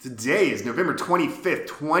Today is November 25th,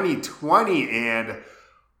 2020, and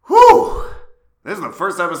whew, this is the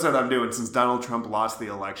first episode I'm doing since Donald Trump lost the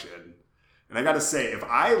election. And I gotta say, if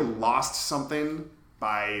I lost something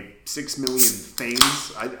by 6 million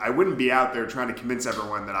things, I wouldn't be out there trying to convince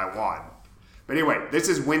everyone that I won. But anyway, this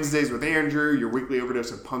is Wednesdays with Andrew, your weekly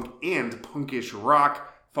overdose of punk and punkish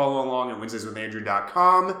rock. Follow along at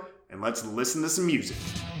WednesdaysWithAndrew.com, and let's listen to some music.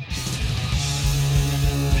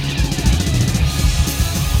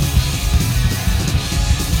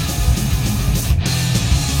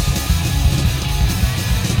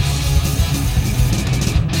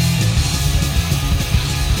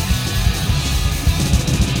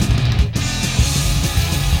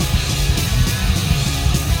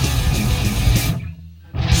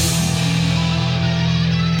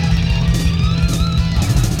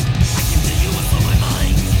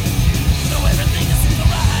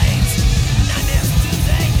 Right.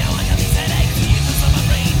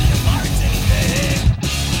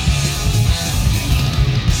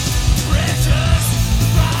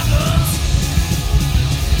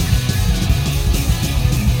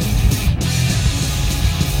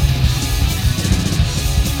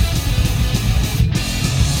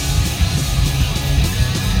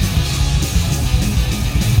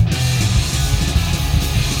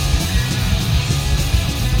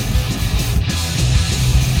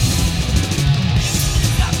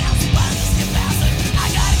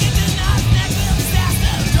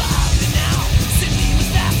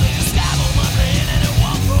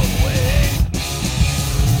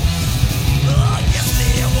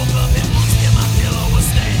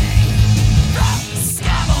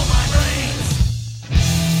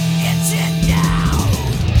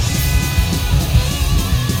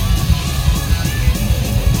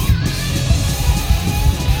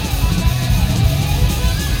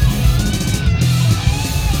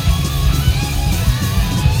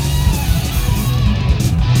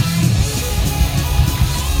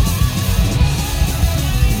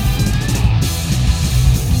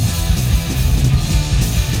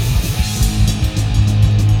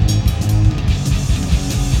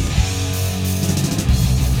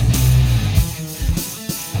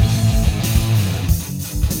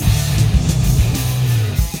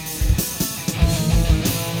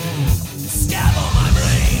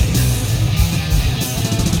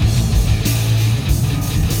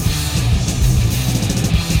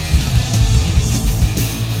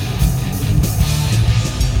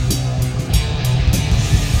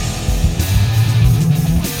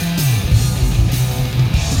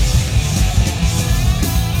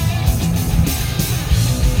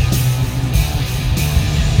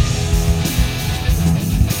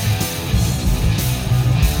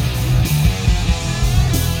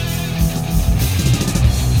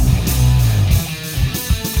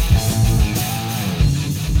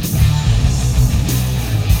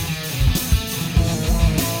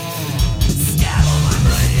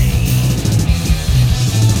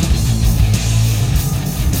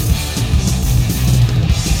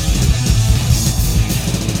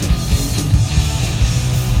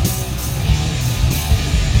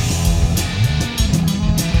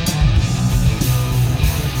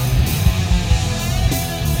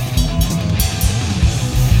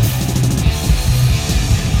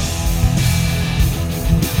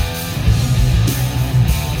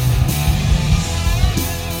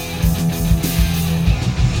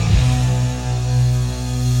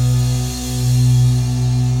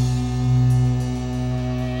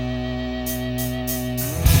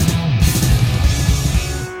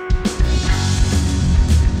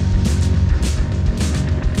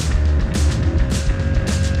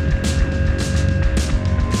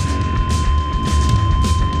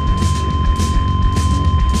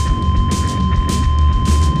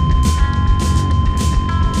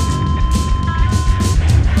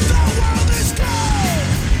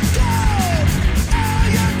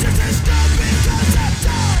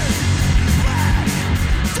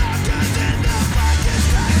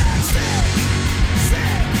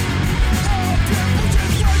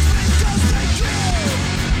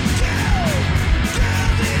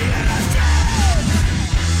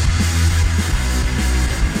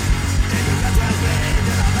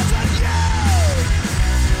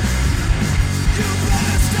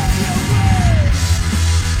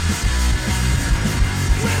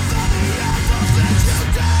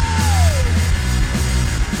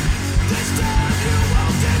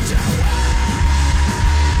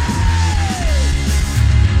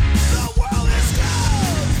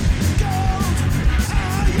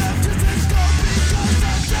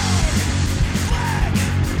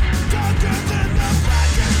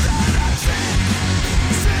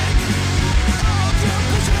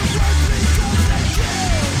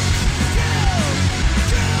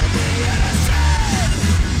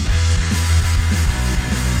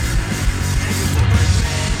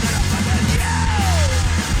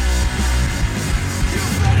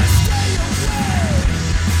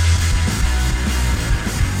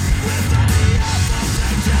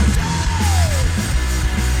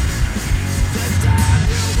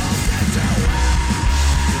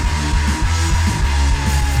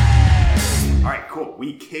 cool.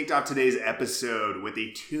 We kicked off today's episode with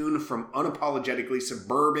a tune from unapologetically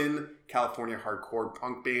suburban California hardcore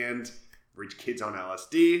punk band Rich Kids on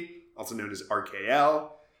LSD, also known as RKL.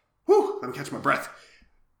 Whew, let me catch my breath.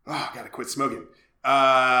 Oh, gotta quit smoking.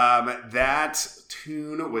 That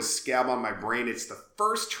tune was Scab on My Brain. It's the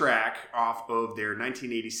first track off of their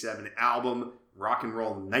 1987 album, Rock and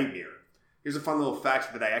Roll Nightmare. Here's a fun little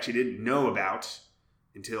fact that I actually didn't know about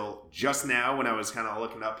until just now when I was kind of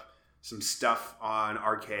looking up some stuff on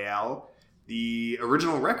RKL. The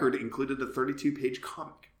original record included a 32-page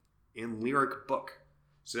comic and lyric book.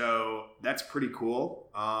 So that's pretty cool.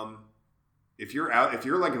 If you're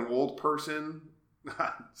like an old person,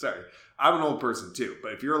 sorry, I'm an old person too,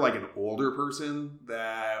 but if you're like an older person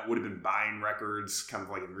that would have been buying records kind of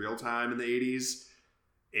like in real time in the 80s,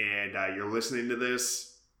 and you're listening to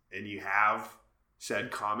this and you have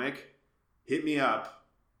said comic, hit me up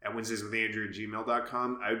at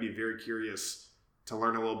wednesdayswithandrew@gmail.com. I would be very curious to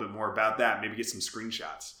learn a little bit more about that, maybe get some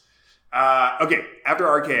screenshots. Okay, after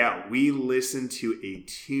RKL, we listened to a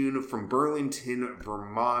tune from Burlington,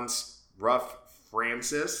 Vermont's Rough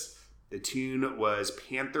Francis. The tune was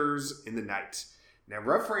Panthers in the Night. Now,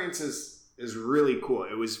 Rough Francis is really cool.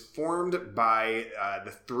 It was formed by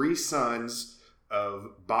the three sons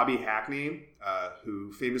of Bobby Hackney,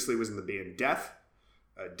 who famously was in the band Death.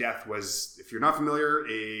 Death was, if you're not familiar,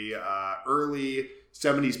 a early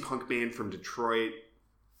 70s punk band from Detroit.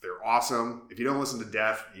 They're awesome. If you don't listen to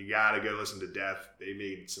Death, you gotta go listen to Death. They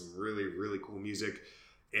made some really, really cool music.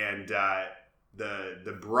 And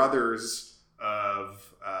the brothers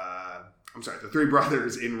of, the three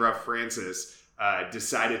brothers in Rough Francis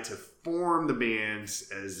decided to form the band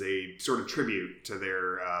as a sort of tribute to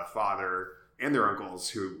their father and their uncles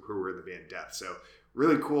who were in the band Death. So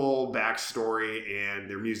really cool backstory, and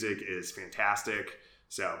their music is fantastic.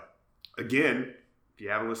 So again, if you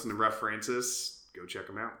haven't listened to Rough Francis, go check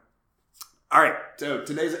them out. All right, so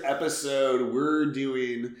today's episode, we're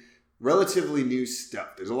doing relatively new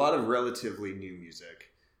stuff. There's a lot of relatively new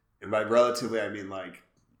music. And by relatively, I mean like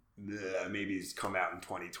maybe it's come out in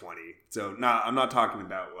 2020. So I'm not talking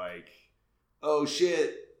about like, oh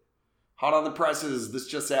shit, hot on the presses, this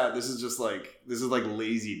just out. This is like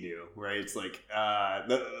lazy new, right? It's like,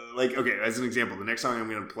 okay, as an example, the next song I'm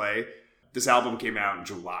going to play, this album came out in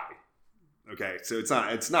July. Okay, so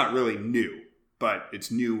it's not really new, but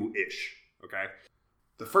it's new-ish, okay?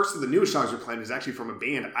 The first of the newest songs we're playing is actually from a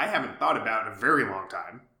band I haven't thought about in a very long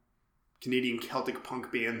time. Canadian Celtic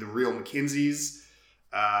punk band, The Real McKenzies.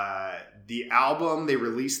 The album they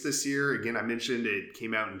released this year, again, I mentioned it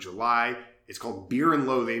came out in July. It's called Beer and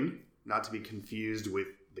Loathing, not to be confused with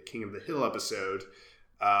the King of the Hill episode.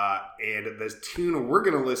 And the tune we're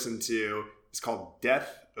going to listen to is called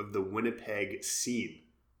Death of the Winnipeg Scene.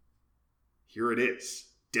 Here it is.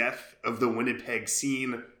 Death of the Winnipeg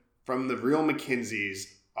Scene from The Real McKenzies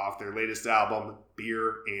off their latest album,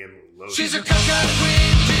 Beer and Loathing. She's a coconut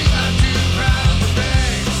queen, she's not too proud to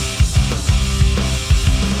beg.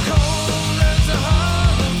 Cold as the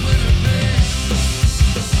heart of Winnipeg.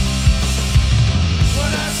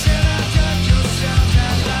 When I said I got your sound,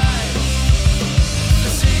 that light, the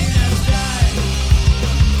scene has died.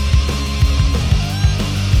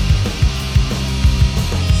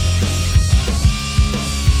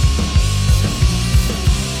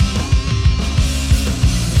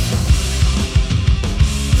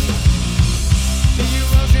 You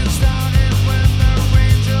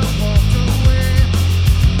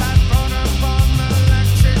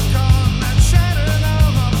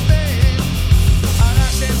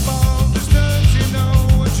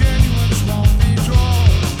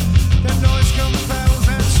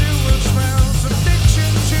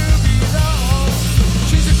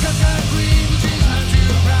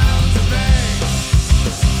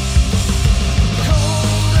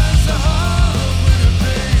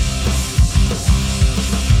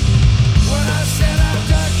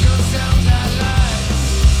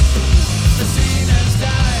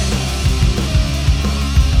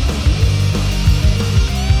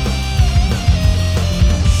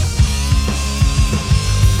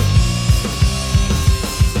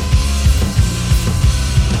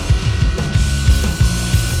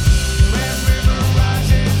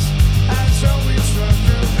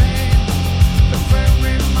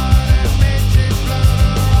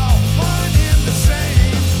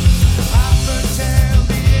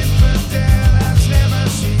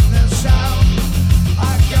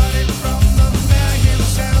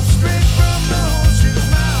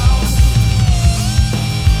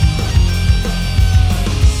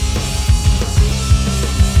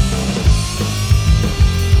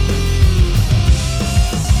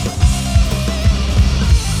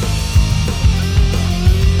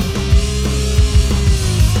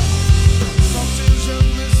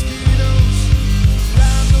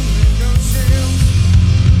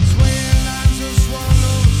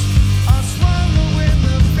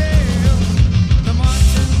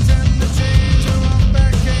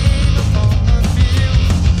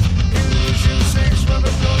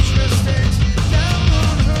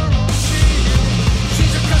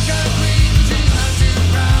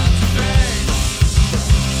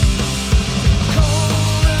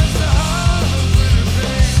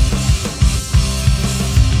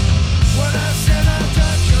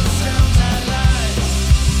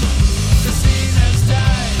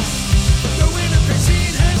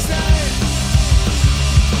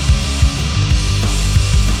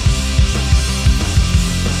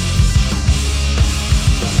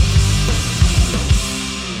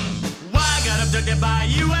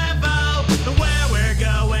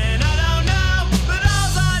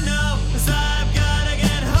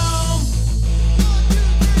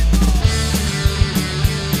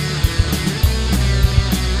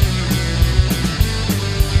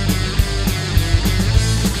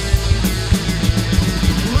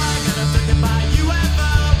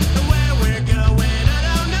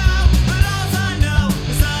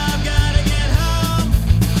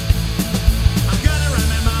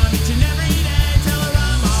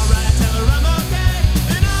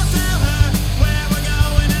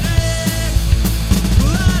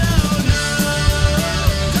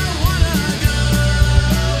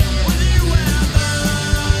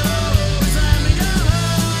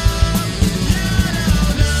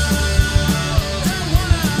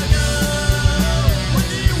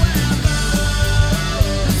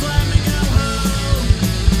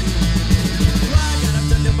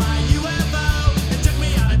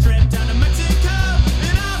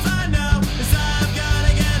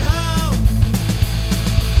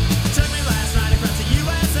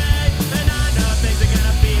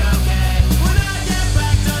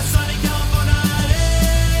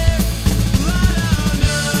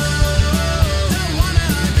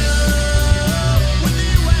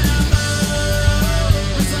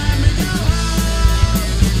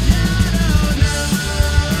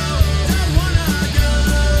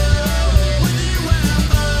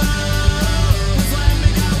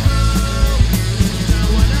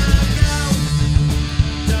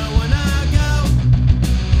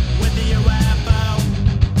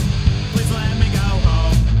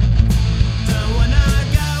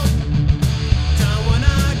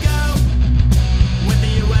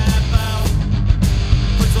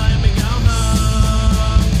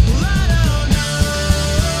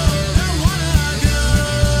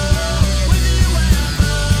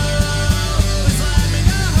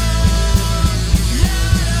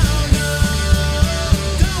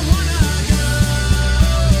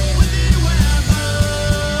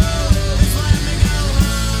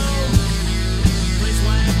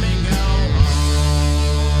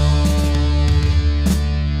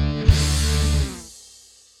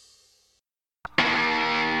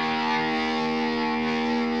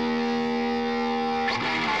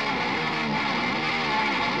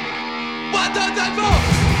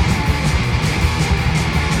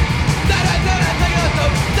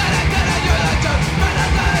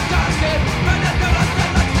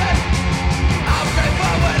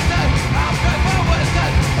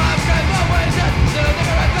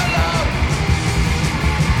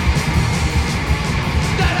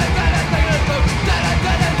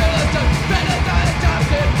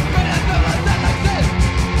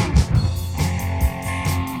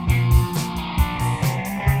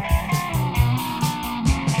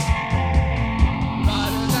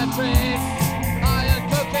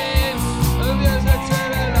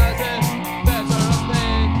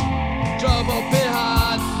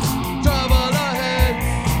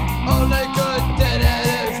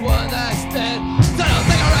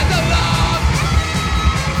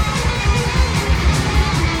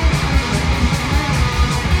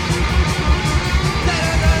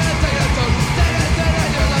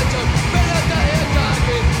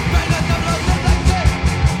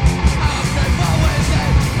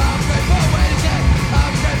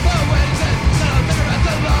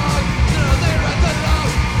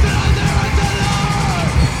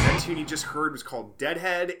Was called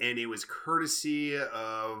Deadhead, and it was courtesy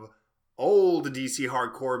of old DC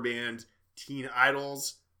hardcore band Teen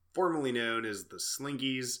Idols, formerly known as the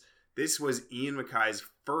Slinkies. This was Ian MacKay's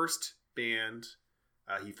first band.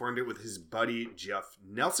 He formed it with his buddy Jeff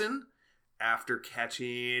Nelson after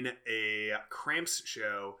catching a Cramps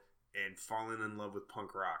show and falling in love with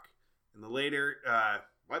punk rock. And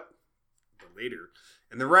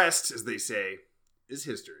the rest, as they say, is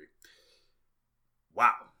history.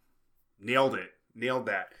 Wow. Nailed it. Nailed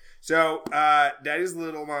that. So, Daddy's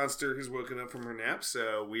little monster has woken up from her nap.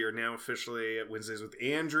 So, we are now officially at Wednesdays with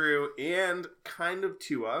Andrew and kind of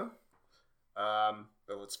Tua.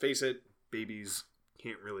 But let's face it, babies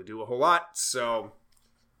can't really do a whole lot. So,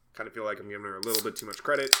 kind of feel like I'm giving her a little bit too much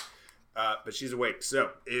credit. But she's awake.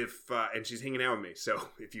 So, and she's hanging out with me. So,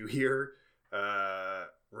 if you hear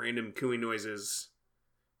random cooing noises,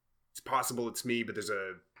 it's possible it's me, but there's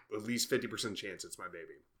at least 50% chance it's my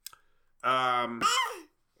baby.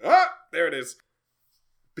 There it is.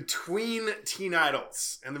 Between Teen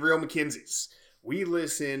Idols and the Real McKenzies, we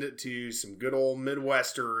listened to some good old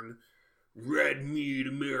Midwestern red meat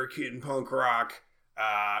American punk rock,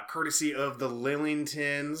 courtesy of the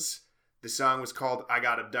Lillingtons. The song was called I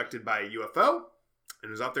Got Abducted by a UFO, and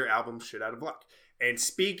it was off their album Shit Out of Luck. And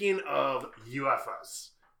speaking of UFOs,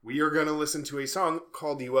 we are going to listen to a song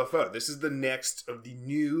called UFO. This is the next of the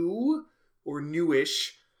new or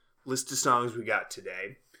newish list of songs we got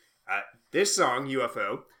today. This song,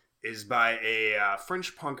 UFO, is by a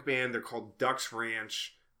French punk band. They're called Ducks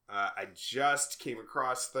Ranch. I just came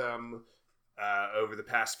across them over the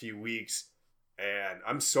past few weeks, and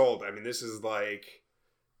I'm sold. I mean, this is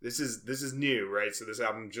new, right? So this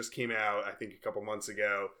album just came out, I think, a couple months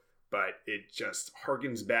ago, but it just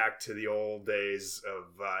harkens back to the old days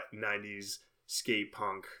of 90s skate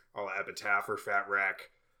punk, a la Epitaph or Fat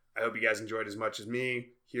Wreck. I hope you guys enjoyed as much as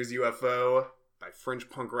me. Here's UFO by French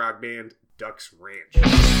punk rock band Ducks Ranch.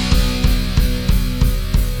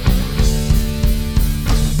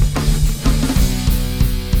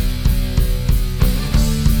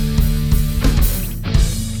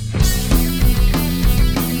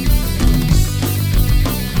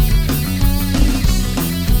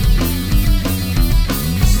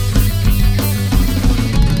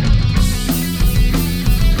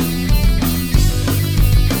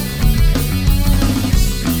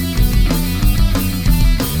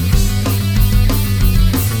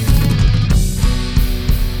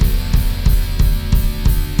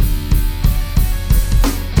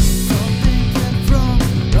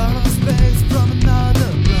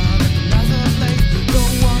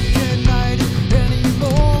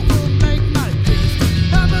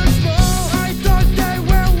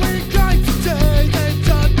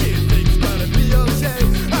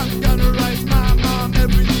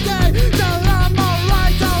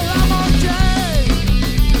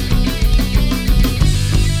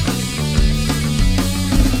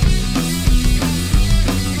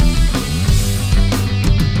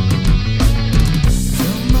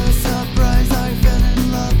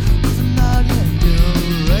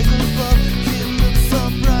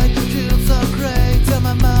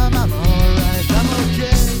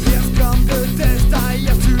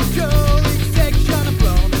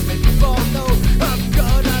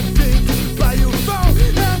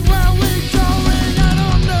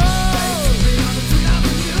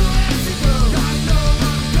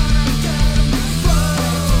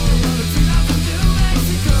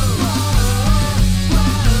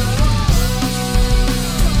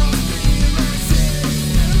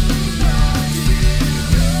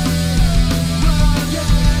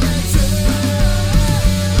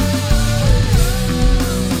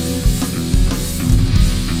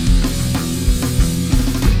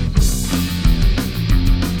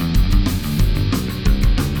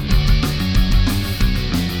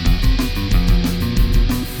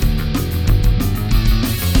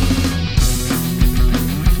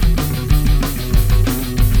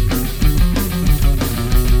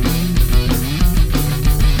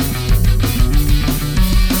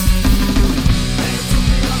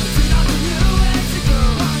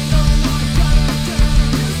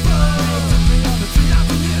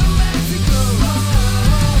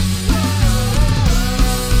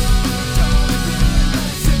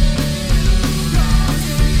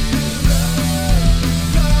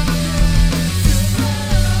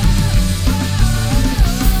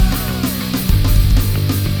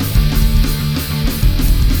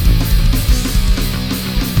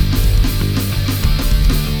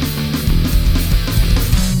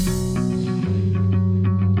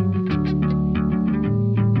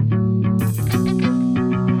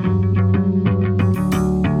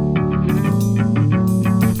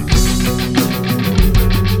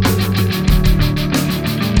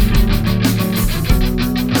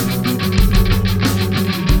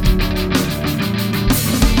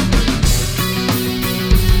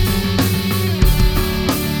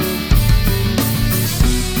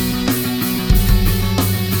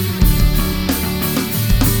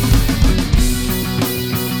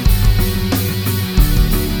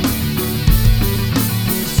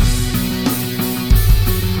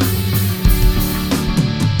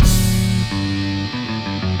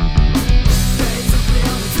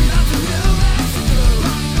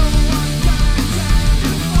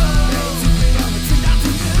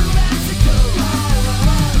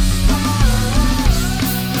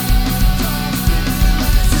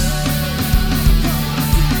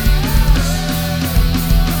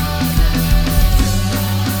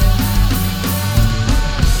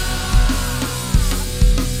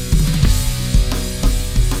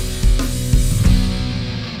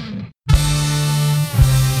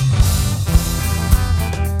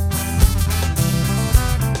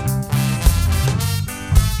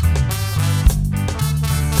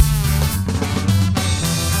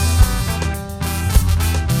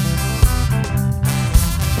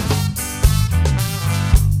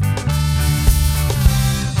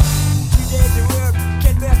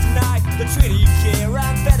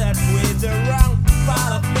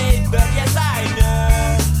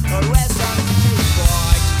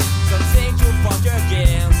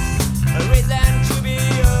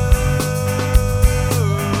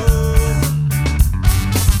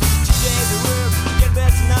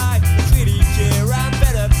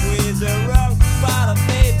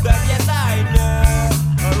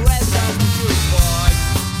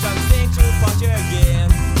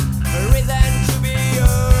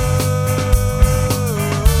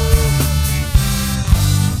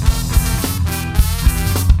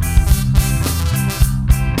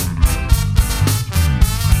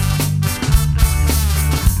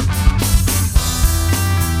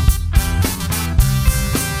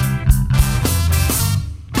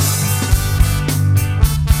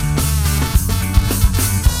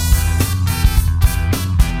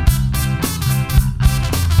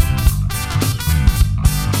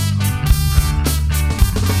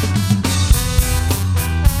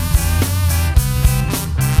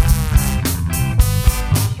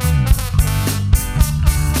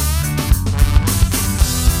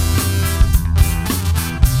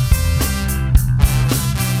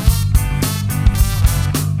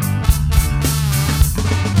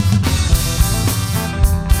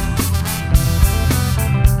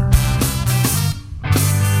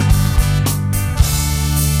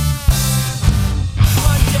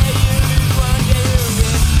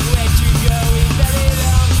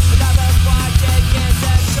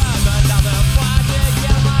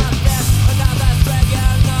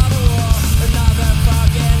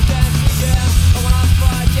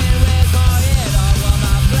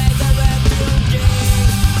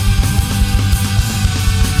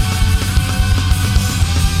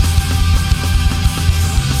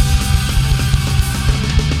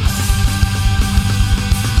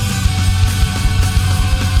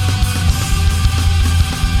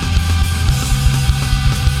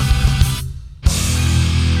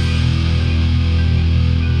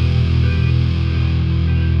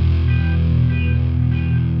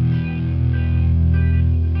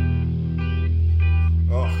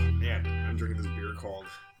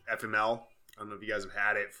 FML. I don't know if you guys have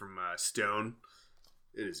had it from Stone.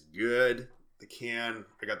 It is good. The can,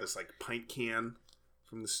 I got this like pint can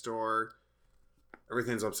from the store.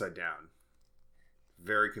 Everything's upside down.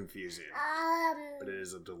 Very confusing. But it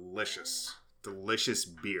is a delicious, delicious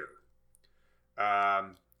beer.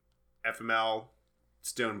 FML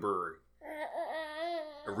Stone Brewery.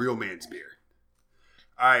 A real man's beer.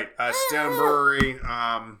 Alright, Stone Brewery.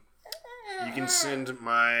 You can send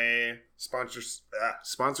my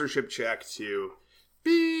sponsorship check to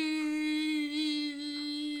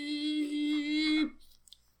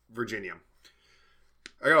Virginia.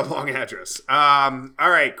 I got a long address.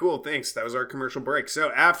 Alright, cool. Thanks. That was our commercial break.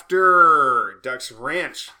 So after Duck's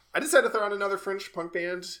Ranch, I decided to throw on another French punk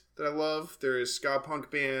band that I love. There is a ska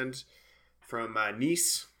punk band from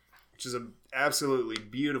Nice, which is an absolutely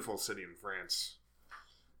beautiful city in France.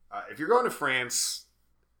 If you're going to France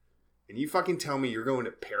and you fucking tell me you're going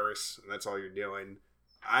to Paris and that's all you're doing,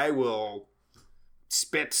 I will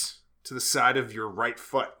spit to the side of your right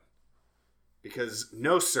foot. Because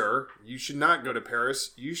no, sir, you should not go to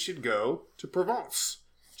Paris. You should go to Provence.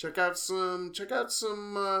 Check out some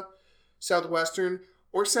southwestern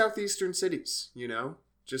or southeastern cities. You know,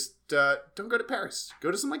 just don't go to Paris.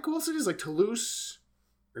 Go to some like cool cities like Toulouse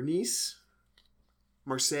or Nice,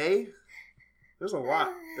 Marseille. There's a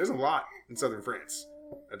lot. There's a lot in southern France.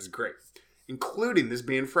 That is great, including this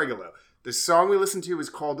band Fregolo. The song we listened to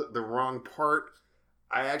is called "The Wrong Part."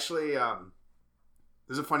 I actually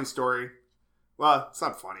there's a funny story. Well, it's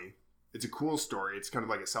not funny. It's a cool story. It's kind of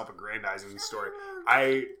like a self-aggrandizing story.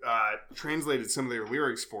 I translated some of their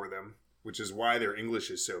lyrics for them, which is why their English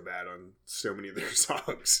is so bad on so many of their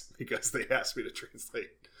songs, because they asked me to translate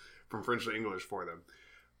from French to English for them.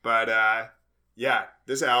 But, yeah,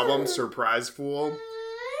 this album, Surprise Fool,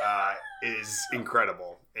 is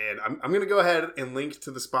incredible. And I'm going to go ahead and link to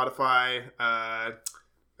the Spotify, I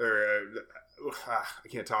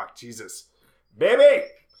can't talk, Jesus. Baby!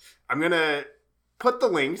 I'm going to put the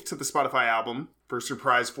link to the Spotify album for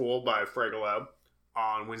Surprise Fool by Fregolo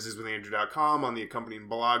on WednesdaysWithAndrew.com on the accompanying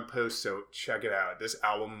blog post, so check it out. This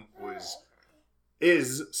album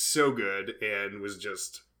is so good and was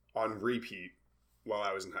just on repeat while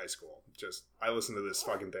I was in high school. I listened to this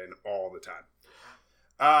fucking thing all the time.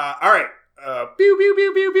 Alright. Pew, pew,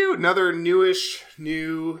 pew, pew, pew. Another new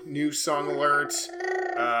song alert.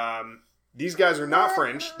 These guys are not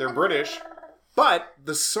French. They're British. But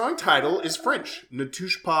the song title is French. Ne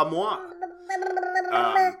touche pas moi.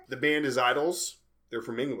 The band is Idols. They're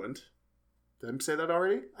from England. Did I say that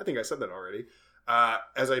already? I think I said that already.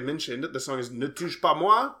 As I mentioned, the song is Ne touche pas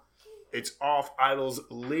moi. It's off Idols'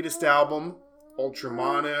 latest album,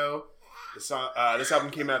 Ultramono. This album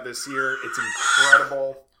came out this year. It's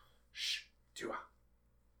incredible.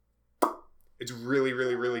 It's really,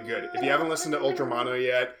 really, really good. If you haven't listened to Ultramono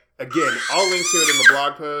yet, again, I'll link to it in the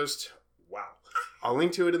blog post. Wow. I'll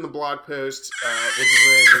link to it in the blog post,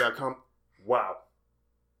 WednesdaysWithAndrew.com. Wow.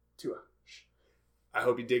 I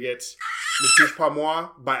hope you dig it. Ne touche pas moi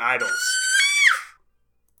by Idols.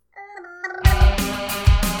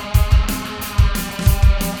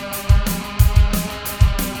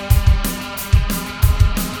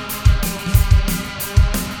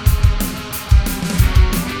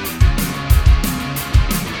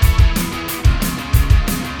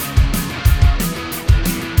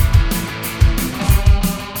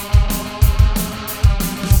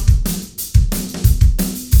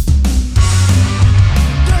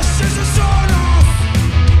 This is a song of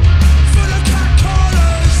for the cat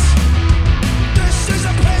callers. This is a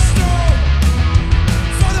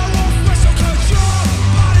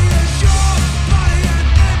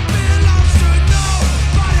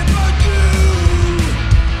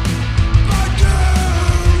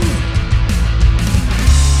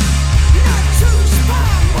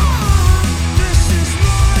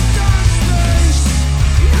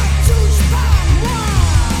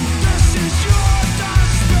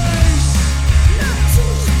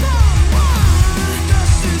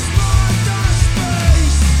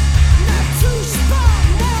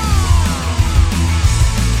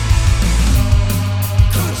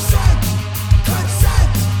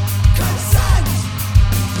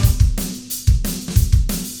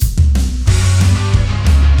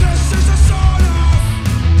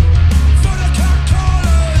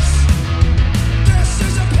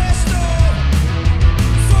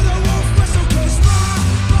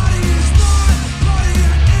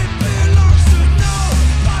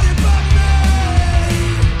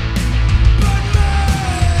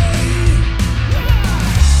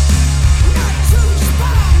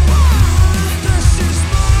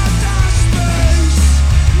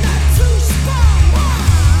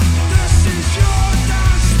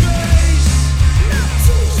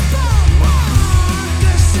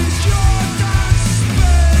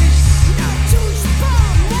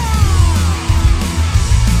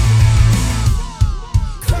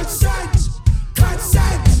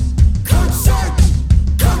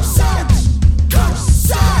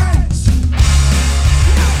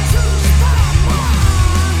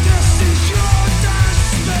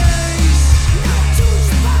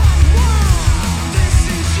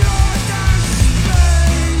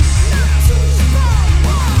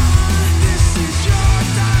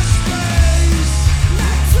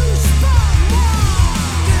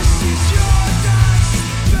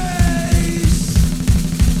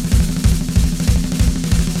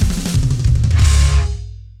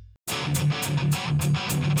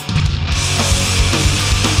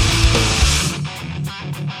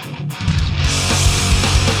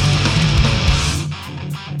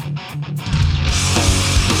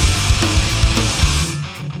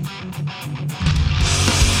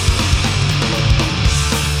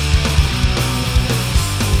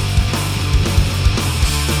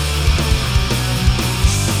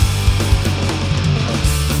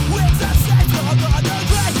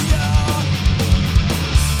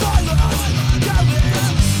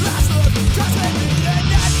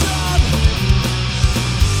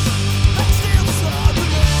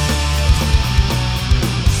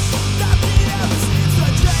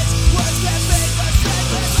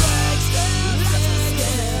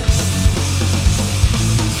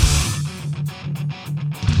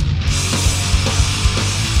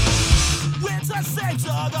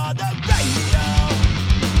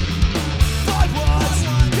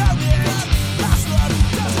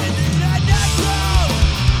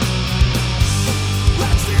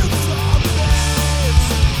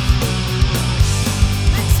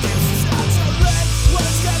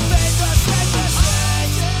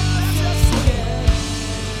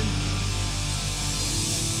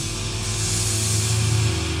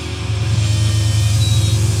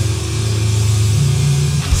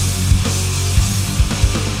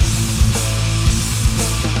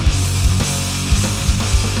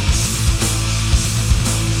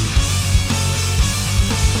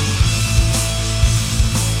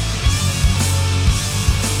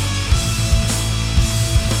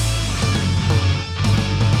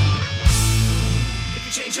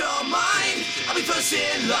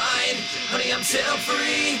I'm still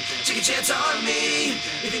free. Take a chance on me.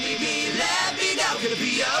 If you need me, let me know. Gonna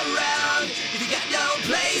be around. If you got no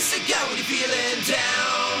place to go when you're feeling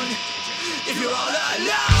down. If you're all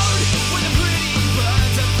alone, when the pretty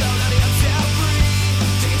birds have flown out, I'm still free.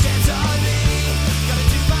 Take a chance on me. Gotta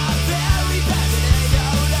do my very best, and ain't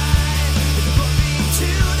no lie. If you put me to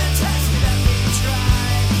the test, let me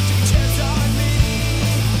try. Take a chance on me.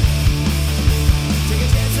 Take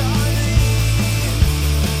a chance on me.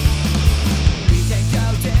 We can go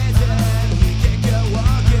dancing, we can go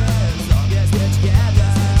walking, as long as we're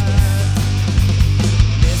together.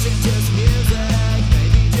 Listen to some music,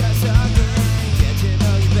 maybe just something, get to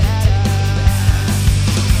know you better.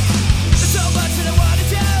 There's so much that I wanna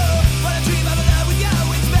do, wanna dream of a love with you,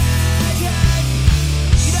 it's magic.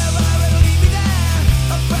 You never ever leave me there,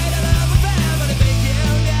 afraid of love will fail, but I think you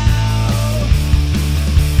know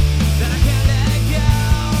that I can't let go.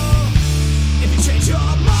 If you change your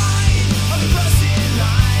mind, I'll be first in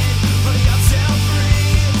line. Honey, I'm still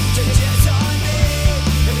free. Take a chance on me.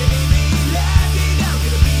 If you need me, let me know.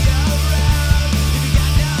 Gonna be around. If you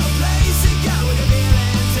got no place to go when you're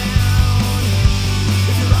feeling down.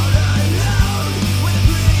 If you're all alone, when the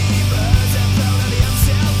pretty birds have flown, honey, I'm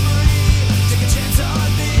still free. Take a chance on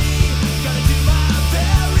me. Gotta do my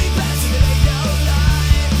very best, and it ain't no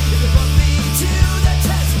lie. If you put me to the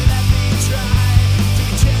test, let me try. Take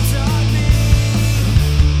a chance on me.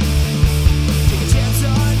 Take a chance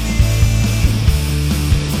on me.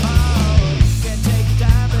 Oh, can't take your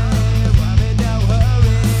time, babe. I'm in no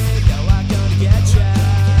hurry. No, I'm gonna get ya.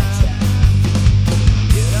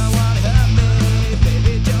 You don't wanna hurt me,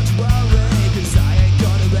 baby, don't you worry, 'cause I ain't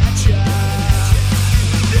gonna let ya.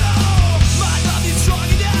 No, my love is strong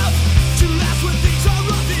enough to last when things are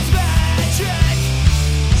rough. It's magic.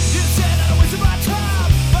 You said I don't waste my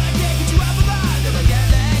time, but I can't get you out of my mind. Never can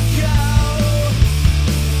let go.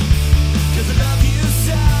 'Cause I love you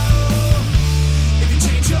so. If you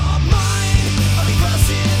change your mind, I'll be first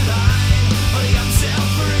in line. Honey, I'm still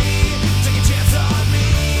free. Take a chance on me.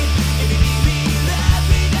 If you need me, let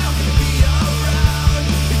me know. Gonna be around.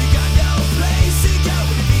 If you got no place to go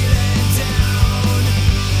when you're feeling down.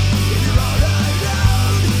 If you're all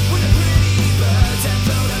alone, when the pretty birds have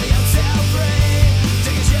flown, honey, I'm still free.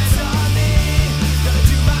 Take a chance on me. Gotta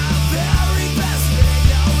do my very best, and it ain't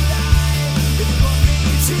no lie. If you put me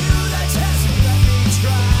to the test, let me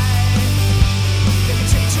try. If you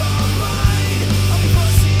change your mind, I'll be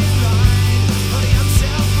first in line. Honey, I'm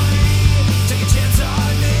still free. Take a chance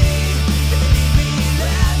on me. If you need me,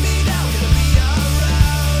 let me know. Gonna be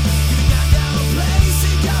around. If you got no place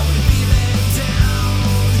to go when you're feeling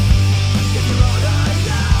down. If you're all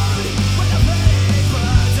alone, when the pretty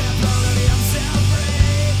birds have flown, honey, I'm still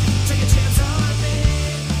free. Take a chance on me.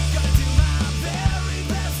 Gotta do my very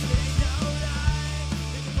best, and it ain't no lie.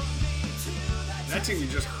 If you put me to the That tune you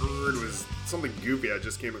just heard was something goofy I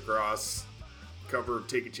just came across. Cover of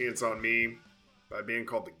Take a Chance on Me by a band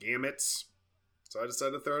called The Gamuts. So I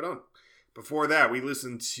decided to throw it on. Before that, we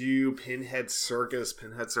listened to Pinhead Circus.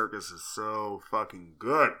 Pinhead Circus is so fucking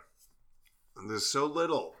good. And there's so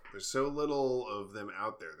little of them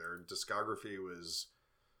out there. Their discography was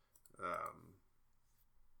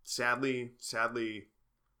sadly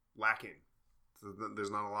lacking.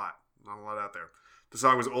 There's not a lot out there. The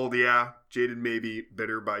song was Old Yeah, Jaded Maybe,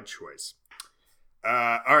 Bitter by Choice.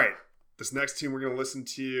 All right, this next tune we're going to listen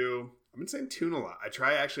to, I've been saying tune a lot. I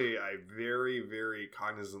very, very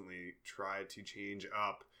cognizantly try to change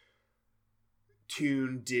up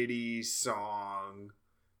tune, ditty, song,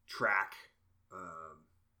 track,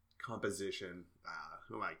 composition.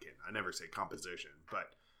 Who am I kidding? I never say composition,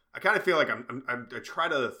 but I kind of feel like I try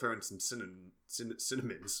to throw in some synonyms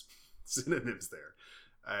there.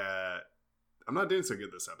 I'm not doing so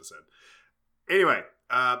good this episode. Anyway,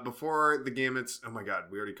 before the Gamuts, oh my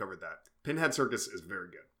god, we already covered that. Pinhead Circus is very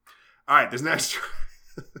good. All right, this next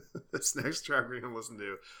track we're gonna listen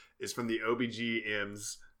to is from the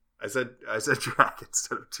OBGMs. I said track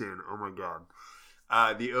instead of tune. Oh my god.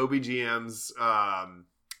 The OBGMs.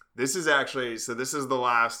 This is the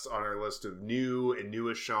last on our list of new and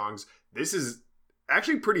newish songs. This is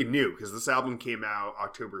actually pretty new because this album came out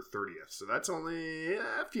October 30th, so that's only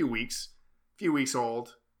a few weeks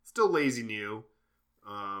old. Still lazy new,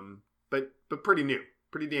 but pretty new,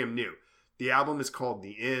 pretty damn new. The album is called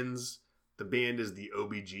The Ends. The band is the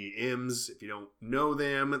OBGMs. If you don't know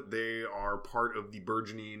them, they are part of the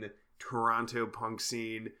burgeoning Toronto punk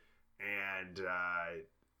scene, and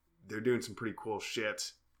they're doing some pretty cool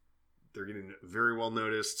shit. They're getting very well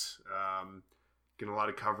noticed, getting a lot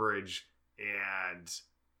of coverage, and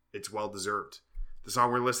it's well deserved. The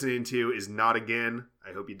song we're listening to is Not Again.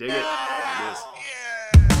 I hope you dig it. It is.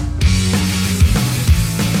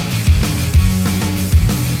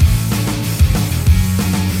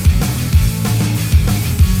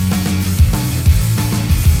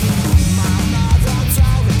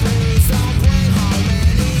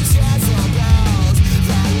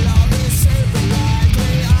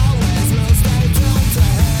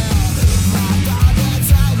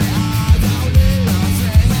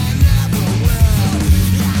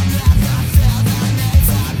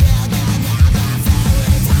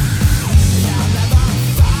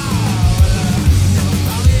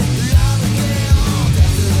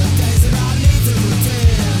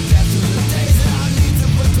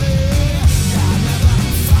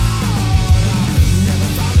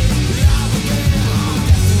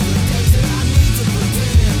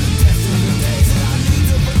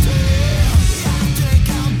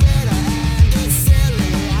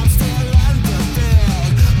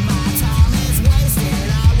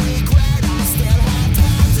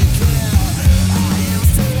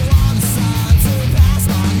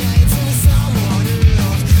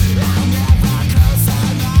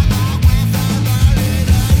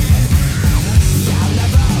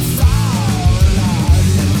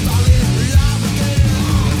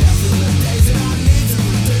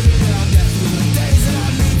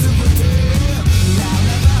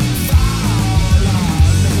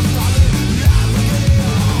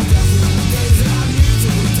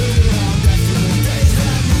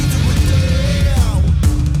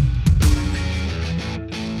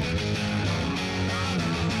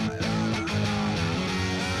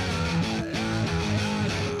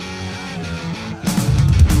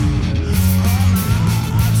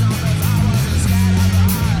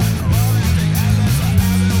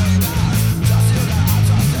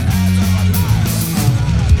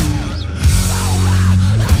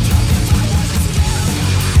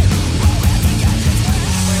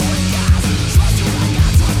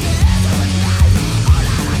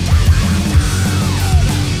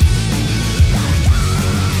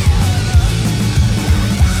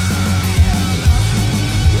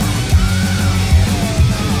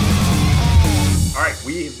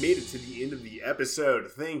 episode.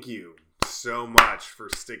 Thank you so much for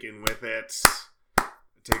sticking with it.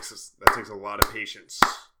 That takes a lot of patience.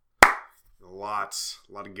 A lot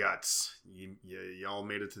of guts. Y'all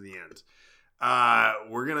made it to the end.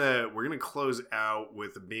 We're gonna close out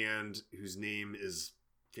with a band whose name is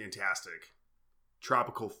fantastic.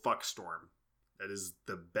 Tropical Fuckstorm. That is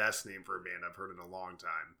the best name for a band I've heard in a long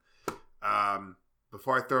time.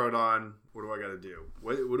 Before I throw it on, what do I gotta do?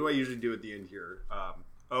 What do I usually do at the end here?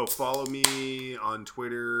 Follow me on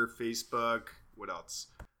Twitter, Facebook. What else?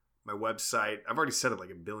 My website. I've already said it like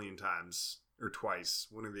a billion times or twice,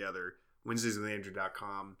 one or the other.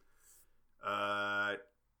 WednesdaysWithAndrew.com.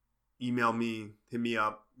 Email me, hit me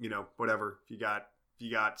up, whatever. If you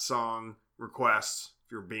got song requests,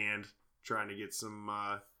 if you're a band trying to get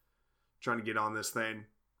on this thing,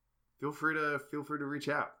 feel free to reach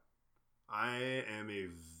out. I am a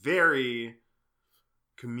very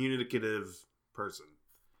communicative person.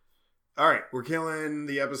 All right, we're killing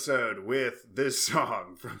the episode with this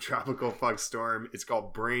song from Tropical Fuckstorm. It's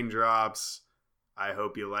called Brain Drops. I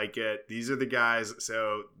hope you like it. These are the guys.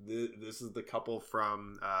 So this is the couple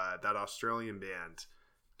from that Australian band,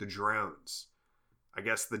 The Drones. I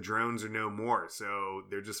guess the Drones are no more. So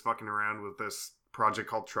they're just fucking around with this project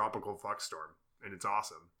called Tropical Fuckstorm. And it's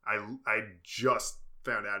awesome. I just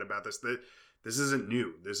found out about this. This isn't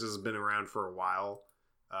new. This has been around for a while.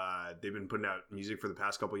 They've been putting out music for the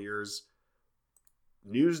past couple years.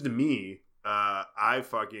 News to me. I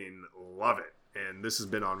fucking love it. And this has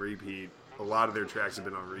been on repeat. A lot of their tracks have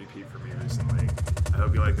been on repeat for me recently. I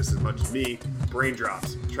hope you like this as much as me. Brain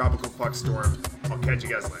Drops, Tropical Fuckstorm. I'll catch you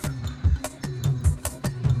guys later.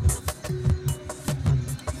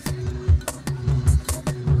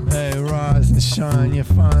 Hey, rise and shine, you're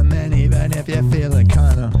fine then, even if you're feeling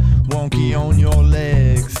kinda wonky on your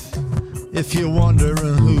legs. If you're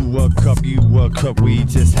wondering who woke up, you woke up. We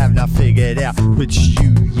just have not figured out which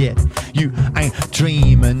you yet. You ain't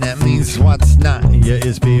dreaming, that means what's not here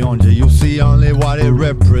is beyond you. You'll see only what it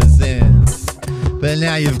represents. But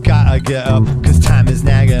now you've gotta get up, cause time is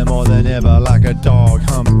nagging more than ever, like a dog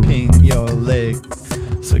humping your leg.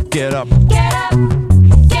 So get up. Get up,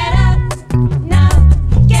 get up, now.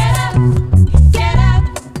 Get up, get up,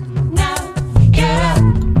 now. Get up,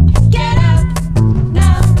 get up,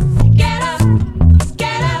 now. Get up,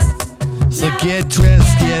 get up. So get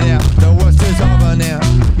dressed, get out, the worst is over now.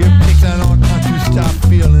 You're picking on time to stop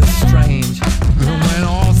feeling strange. And when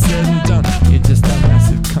all's said and done, you're just a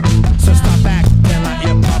massive cunt. So stop back and let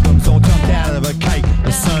your problems all jump out of a cake.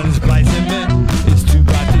 The sun is blazing, man, it's too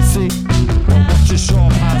bright to see. We'll watch the shore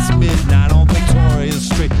past midnight on Victoria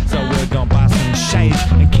Street. So we're gonna buy some shade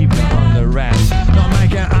and keep it on the rats. Not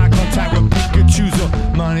making eye contact with Pikachu's or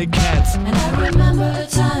money cats. And I remember a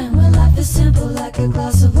time when life is simple like a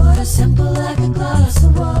glass of water, simple like a glass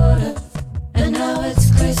of water. And now it's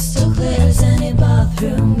crystal clear as any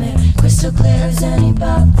bathroom mirror, crystal clear as any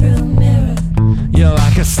bathroom mirror. You're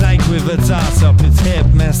like a snake with its ass up its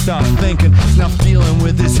head, messed up thinking, it's not dealing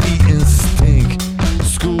with this heat and stink.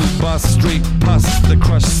 School bus, street pus, the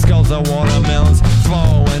crushed skulls of watermelons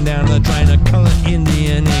flowing down the drain of colored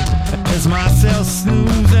Indian ink. As myself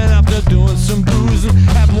snoozing after doing some bruising,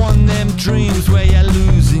 have one of them dreams where you're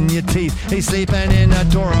losing your teeth. He's sleeping in the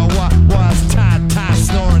door of what was tight,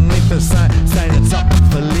 snoring neath the sign saying it's up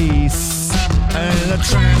for lease. And the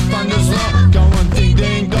tram thunders low, going ding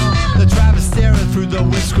ding dong. The driver's staring through the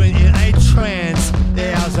windscreen in a trance.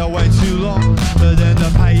 The hours are way too long, but then to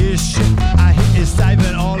pay his shit, I hit his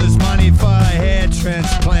saving all his money for a hair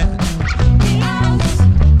transplant. The hours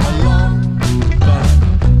are long, but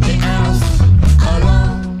the hours are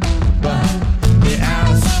long, but the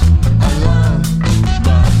hours are long,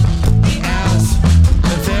 but the hours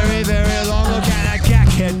are very, very long. Look at that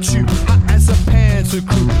cackhead chew, hot as a panther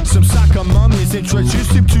crew. Some sucker mummies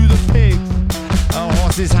introduced him to the pig. A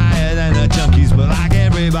horse is higher than the junkies, but like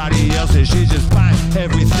everybody else, she's just buying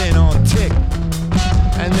everything on tick.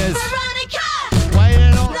 And there's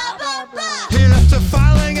waiting on. He left a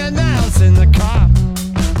filing and nails in the car.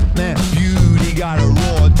 Man, beauty got a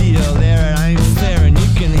raw deal there, it ain't fair, and you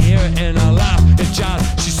can hear it in her laugh. It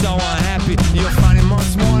just, she's so unhappy. You'll find him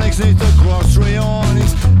most mornings neath the grocery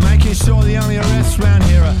awnings, making sure the only arrests round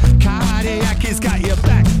here are cardiac. He's got your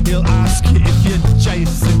back. He'll ask you if you're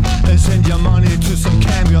Jason and send your money to some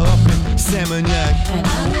cameo up in Seminyak. And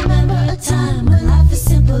I remember a time when life is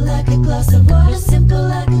simple like a glass of water, simple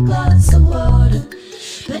like a glass of water.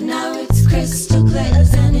 But now it's crystal clear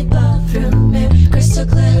as any bathroom mirror, crystal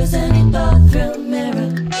clear as any bathroom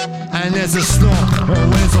mirror. And there's a snort, a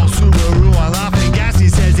Winslow Subaru, a laughing gas. He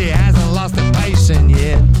says he hasn't lost a patient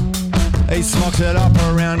yet. He smokes it up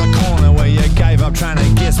around the corner where you gave give up trying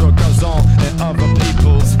to guess what goes on in other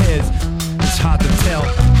people's heads. It's hard to tell.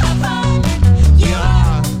 How far